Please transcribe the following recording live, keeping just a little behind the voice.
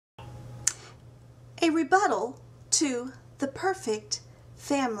A rebuttal to the perfect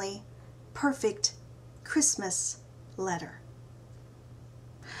family, perfect Christmas letter.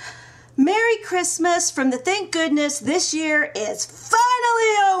 Merry Christmas from the thank goodness this year is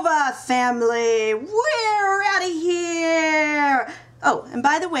finally over, family. We're out of here. Oh, and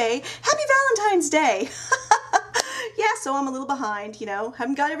by the way, happy Valentine's Day. Yeah, so I'm a little behind,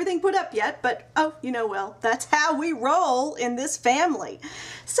 haven't got everything put up yet, but well, that's how we roll in this family.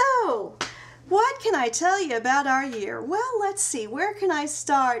 So, what can I tell you about our year? Well, let's see, where can I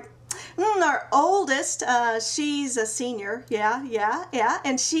start? Our oldest, she's a senior, yeah,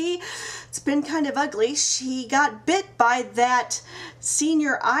 and it's been kind of ugly. She got bit by that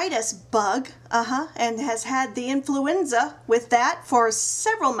senioritis bug, and has had the influenza with that for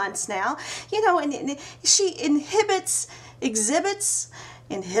several months now, and she inhibits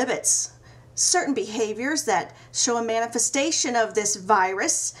certain behaviors that show a manifestation of this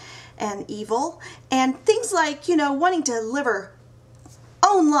virus and evil, and things like, wanting to live her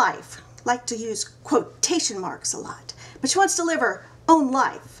own life. Like to use quotation marks a lot, but she wants to live her own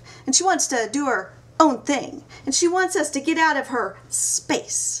life, and she wants to do her own thing, and she wants us to get out of her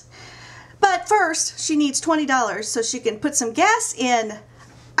space. But first, she needs $20 so she can put some gas in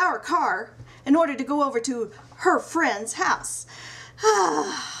our car in order to go over to her friend's house.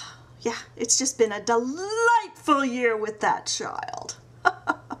 Yeah, it's just been a delightful year with that child.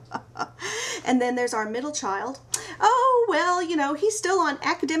 And then there's our middle child. Oh, well, he's still on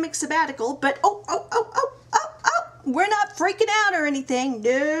academic sabbatical, but we're not freaking out or anything.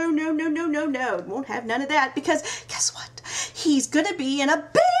 No. Won't have none of that, because guess what? He's going to be in a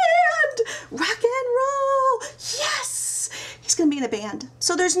band. Rock and roll. Yes. He's going to be in a band.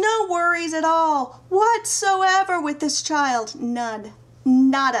 So there's no worries at all whatsoever with this child. None.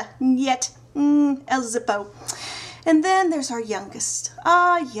 Nada. Yet. El Zippo. And then there's our youngest.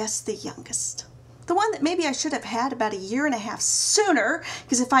 Yes, the youngest. The one that maybe I should have had about 1.5 years sooner,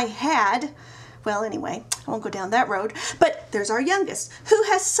 because if I had, well, anyway, I won't go down that road. But there's our youngest, who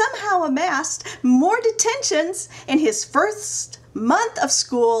has somehow amassed more detentions in his first month of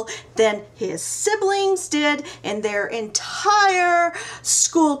school than his siblings did in their entire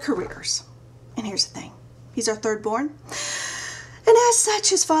school careers. And here's the thing. He's our third born. And as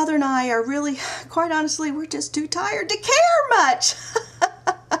such, his father and I are really, quite honestly, we're just too tired to care much.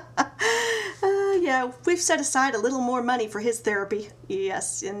 Yeah, we've set aside a little more money for his therapy.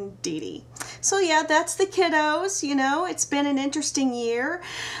 Yes, indeedy. So yeah, that's the kiddos. It's been an interesting year.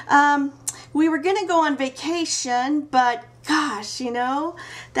 We were going to go on vacation, but gosh,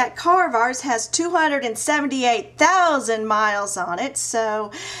 that car of ours has 278,000 miles on it.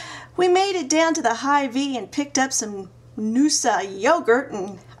 So we made it down to the Hy-Vee and picked up some Noosa yogurt,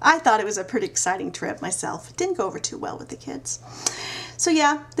 and I thought it was a pretty exciting trip myself. It didn't go over too well with the kids. So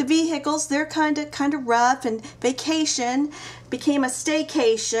yeah, the vehicles, they're kind of rough, and vacation became a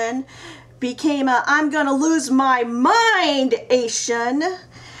staycation, became a I'm gonna lose my mind-ation.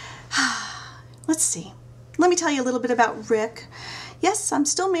 Let's see. Let me tell you a little bit about Rick. Yes, I'm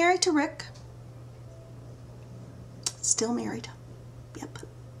still married to Rick. Still married. Yep.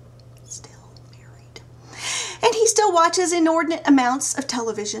 Still married. And he still watches inordinate amounts of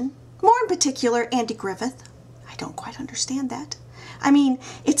television, more in particular Andy Griffith. I don't quite understand that. I mean,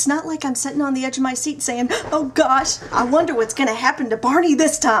 it's not like I'm sitting on the edge of my seat saying, oh gosh, I wonder what's going to happen to Barney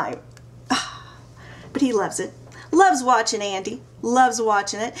this time. But he loves it. Loves watching Andy. Loves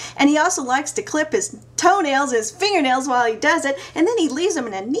watching it. And he also likes to clip his toenails, his fingernails while he does it. And then he leaves them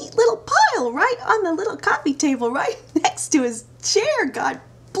in a neat little pile right on the little coffee table right next to his chair. God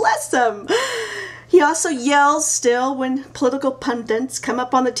bless him. He also yells still when political pundits come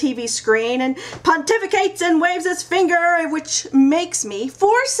up on the TV screen and pontificates and waves his finger, which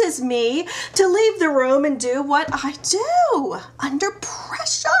forces me to leave the room and do what I do under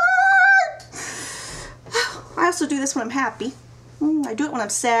pressure. I also do this when I'm happy. I do it when I'm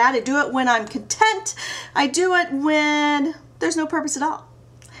sad. I do it when I'm content. I do it when there's no purpose at all.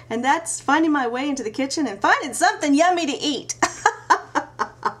 And that's finding my way into the kitchen and finding something yummy to eat.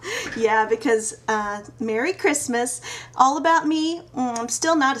 Yeah, because Merry Christmas, all about me, I'm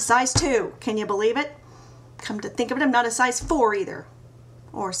still not a size 2. Can you believe it? Come to think of it, I'm not a size 4 either.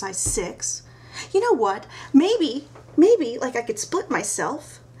 Or a size 6. You know what? Maybe, like I could split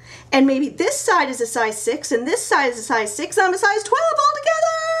myself. And maybe this side is a size 6 and this side is a size 6. I'm a size 12 altogether.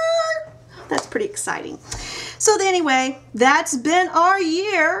 That's pretty exciting. So anyway, that's been our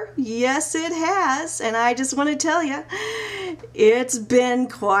year. Yes, it has. And I just want to tell you, it's been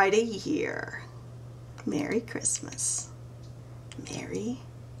quite a year. Merry Christmas. Merry,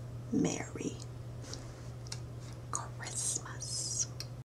 Merry